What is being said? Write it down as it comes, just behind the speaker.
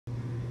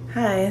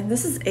Hi,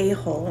 this is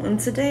A-Hole, and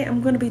today I'm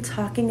going to be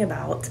talking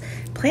about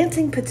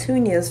planting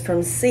petunias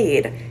from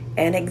seed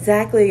and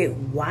exactly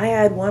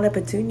why I'd want a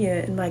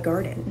petunia in my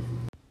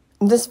garden.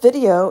 This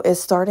video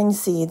is starting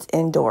seeds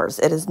indoors.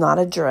 It is not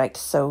a direct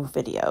sow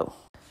video.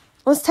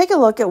 Let's take a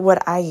look at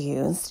what I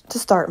used to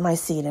start my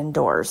seed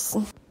indoors.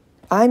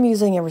 I'm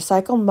using a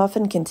recycled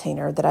muffin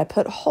container that I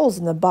put holes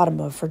in the bottom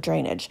of for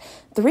drainage.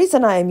 The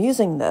reason I am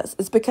using this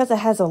is because it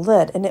has a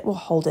lid and it will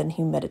hold in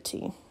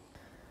humidity.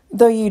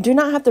 Though you do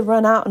not have to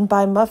run out and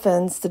buy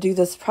muffins to do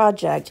this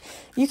project,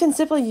 you can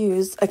simply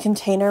use a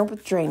container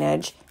with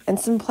drainage and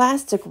some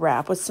plastic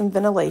wrap with some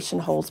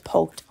ventilation holes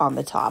poked on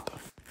the top.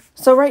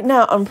 So right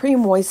now I'm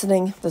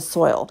pre-moistening the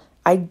soil.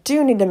 I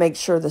do need to make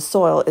sure the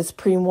soil is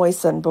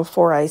pre-moistened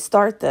before I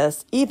start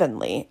this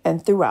evenly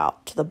and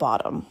throughout to the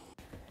bottom.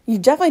 You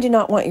definitely do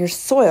not want your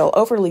soil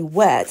overly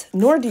wet,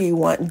 nor do you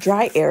want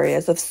dry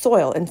areas of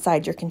soil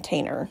inside your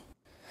container.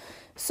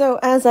 So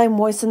as I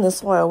moisten the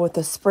soil with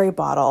a spray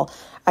bottle,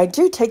 I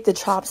do take the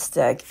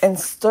chopstick and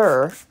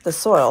stir the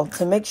soil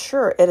to make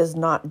sure it is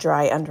not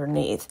dry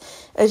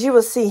underneath. As you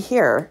will see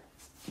here,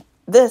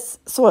 this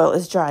soil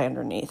is dry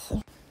underneath.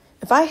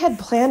 If I had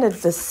planted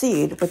the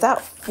seed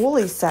without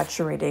fully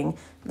saturating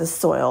the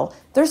soil,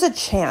 there's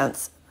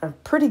a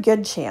pretty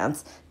good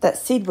chance, that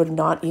seed would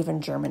not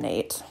even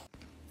germinate.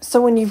 So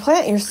when you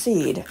plant your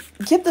seed,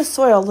 give the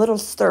soil a little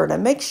stir to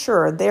make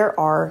sure there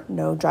are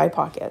no dry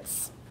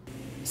pockets.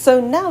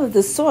 So now that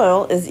the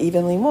soil is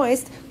evenly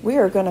moist, we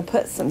are going to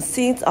put some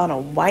seeds on a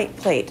white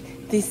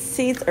plate. These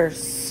seeds are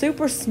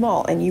super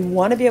small and you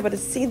want to be able to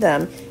see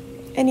them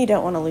and you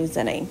don't want to lose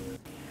any.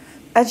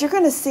 As you're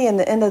going to see in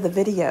the end of the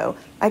video,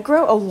 I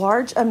grow a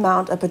large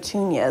amount of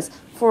petunias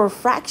for a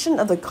fraction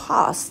of the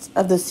cost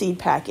of the seed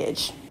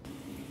package.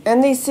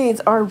 And these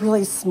seeds are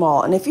really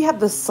small, and if you have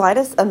the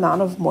slightest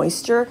amount of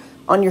moisture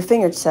on your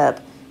fingertip,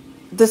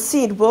 the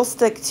seed will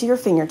stick to your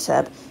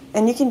fingertip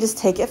and you can just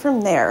take it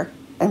from there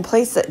and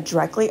place it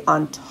directly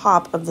on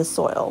top of the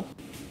soil.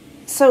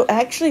 So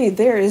actually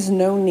there is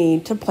no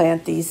need to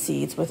plant these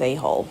seeds with a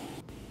hole.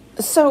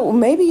 So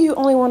maybe you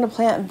only want to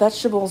plant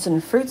vegetables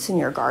and fruits in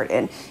your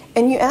garden,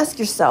 and you ask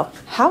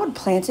yourself, how would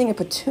planting a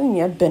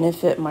petunia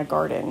benefit my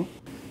garden?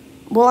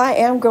 Well, I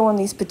am growing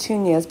these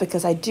petunias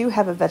because I do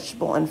have a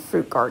vegetable and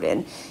fruit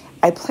garden.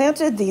 I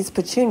planted these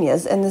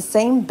petunias in the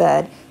same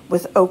bed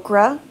with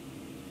okra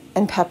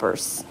and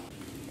peppers.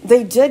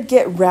 They did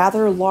get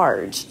rather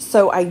large,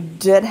 so I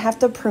did have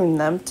to prune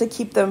them to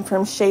keep them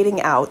from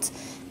shading out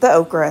the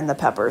okra and the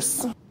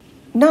peppers.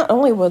 Not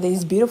only will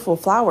these beautiful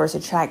flowers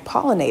attract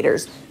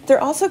pollinators,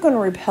 they're also going to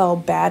repel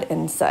bad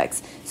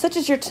insects, such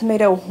as your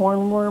tomato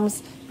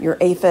hornworms, your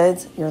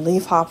aphids, your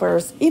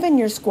leafhoppers, even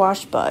your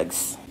squash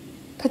bugs.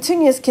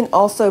 Petunias can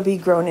also be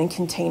grown in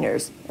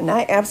containers, and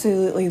I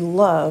absolutely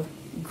love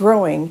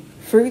growing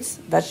fruits,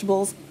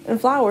 vegetables, and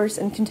flowers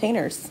in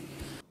containers.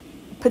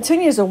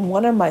 Petunias are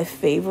one of my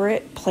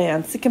favorite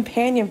plants to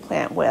companion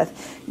plant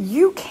with.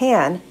 You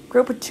can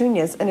grow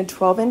petunias in a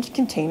 12-inch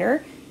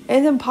container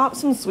and then pop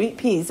some sweet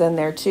peas in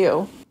there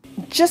too.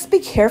 Just be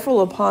careful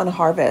upon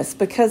harvest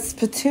because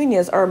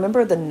petunias are a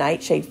member of the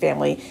nightshade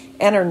family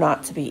and are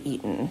not to be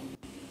eaten.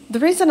 The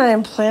reason I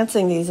am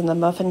planting these in the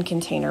muffin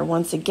container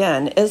once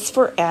again is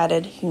for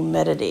added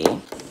humidity.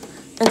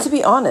 And to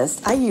be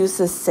honest, I use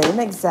the same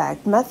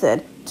exact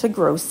method to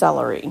grow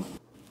celery.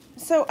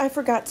 So I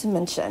forgot to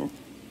mention,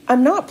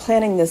 I'm not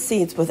planting the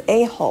seeds with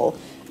a hole,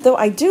 though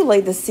I do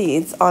lay the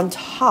seeds on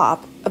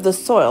top of the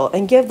soil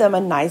and give them a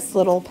nice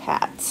little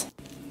pat.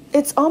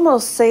 It's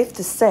almost safe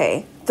to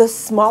say, the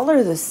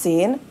smaller the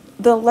seed,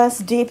 the less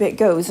deep it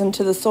goes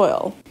into the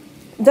soil.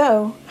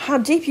 Though, how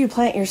deep you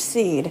plant your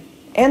seed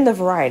and the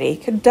variety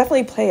could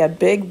definitely play a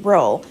big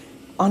role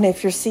on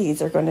if your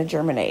seeds are going to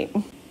germinate.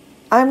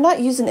 I'm not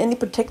using any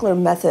particular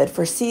method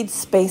for seed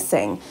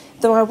spacing,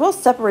 though I will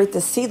separate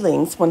the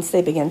seedlings once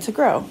they begin to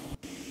grow.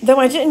 Though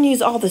I didn't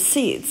use all the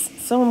seeds,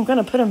 so I'm going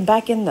to put them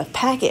back in the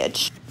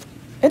package.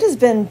 It has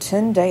been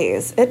 10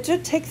 days. It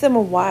did take them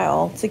a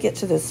while to get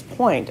to this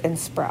point and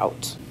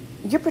sprout.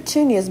 Your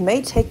petunias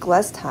may take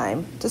less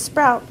time to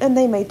sprout and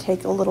they may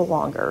take a little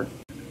longer.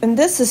 And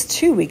this is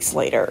 2 weeks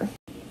later.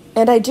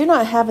 And I do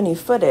not have any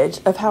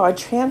footage of how I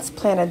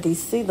transplanted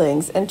these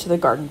seedlings into the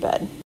garden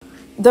bed.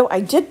 Though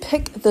I did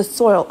pick the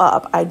soil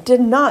up, I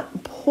did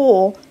not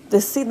pull the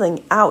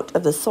seedling out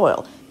of the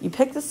soil. You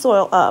pick the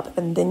soil up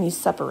and then you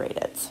separate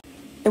it.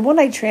 And when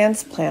I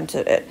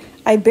transplanted it,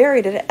 I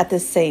buried it at the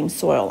same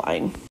soil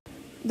line.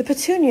 The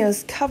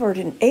petunias covered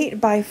an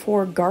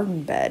 8x4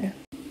 garden bed.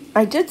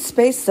 I did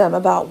space them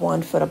about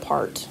 1 foot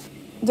apart.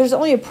 There's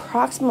only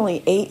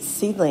approximately 8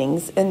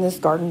 seedlings in this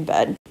garden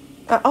bed.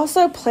 I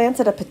also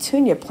planted a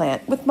petunia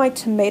plant with my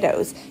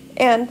tomatoes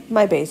and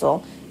my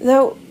basil,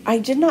 though I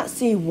did not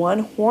see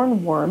one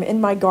hornworm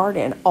in my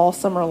garden all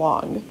summer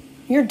long.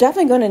 You're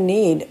definitely going to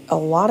need a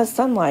lot of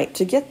sunlight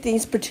to get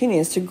these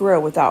petunias to grow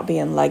without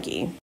being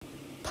leggy.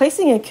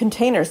 Placing a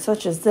container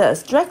such as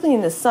this directly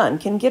in the sun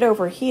can get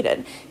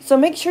overheated, so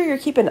make sure you're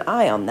keeping an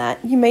eye on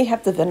that. You may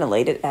have to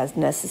ventilate it as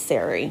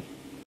necessary.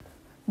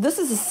 This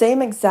is the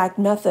same exact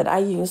method I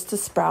use to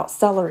sprout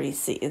celery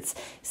seeds.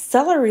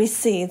 Celery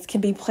seeds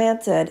can be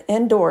planted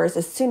indoors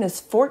as soon as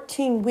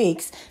 14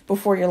 weeks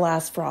before your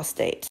last frost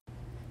date.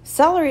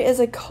 Celery is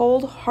a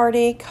cold,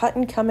 hardy,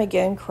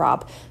 cut-and-come-again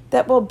crop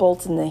that will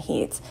bolt in the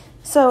heat.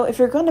 So if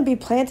you're going to be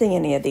planting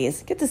any of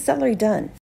these, get the celery done.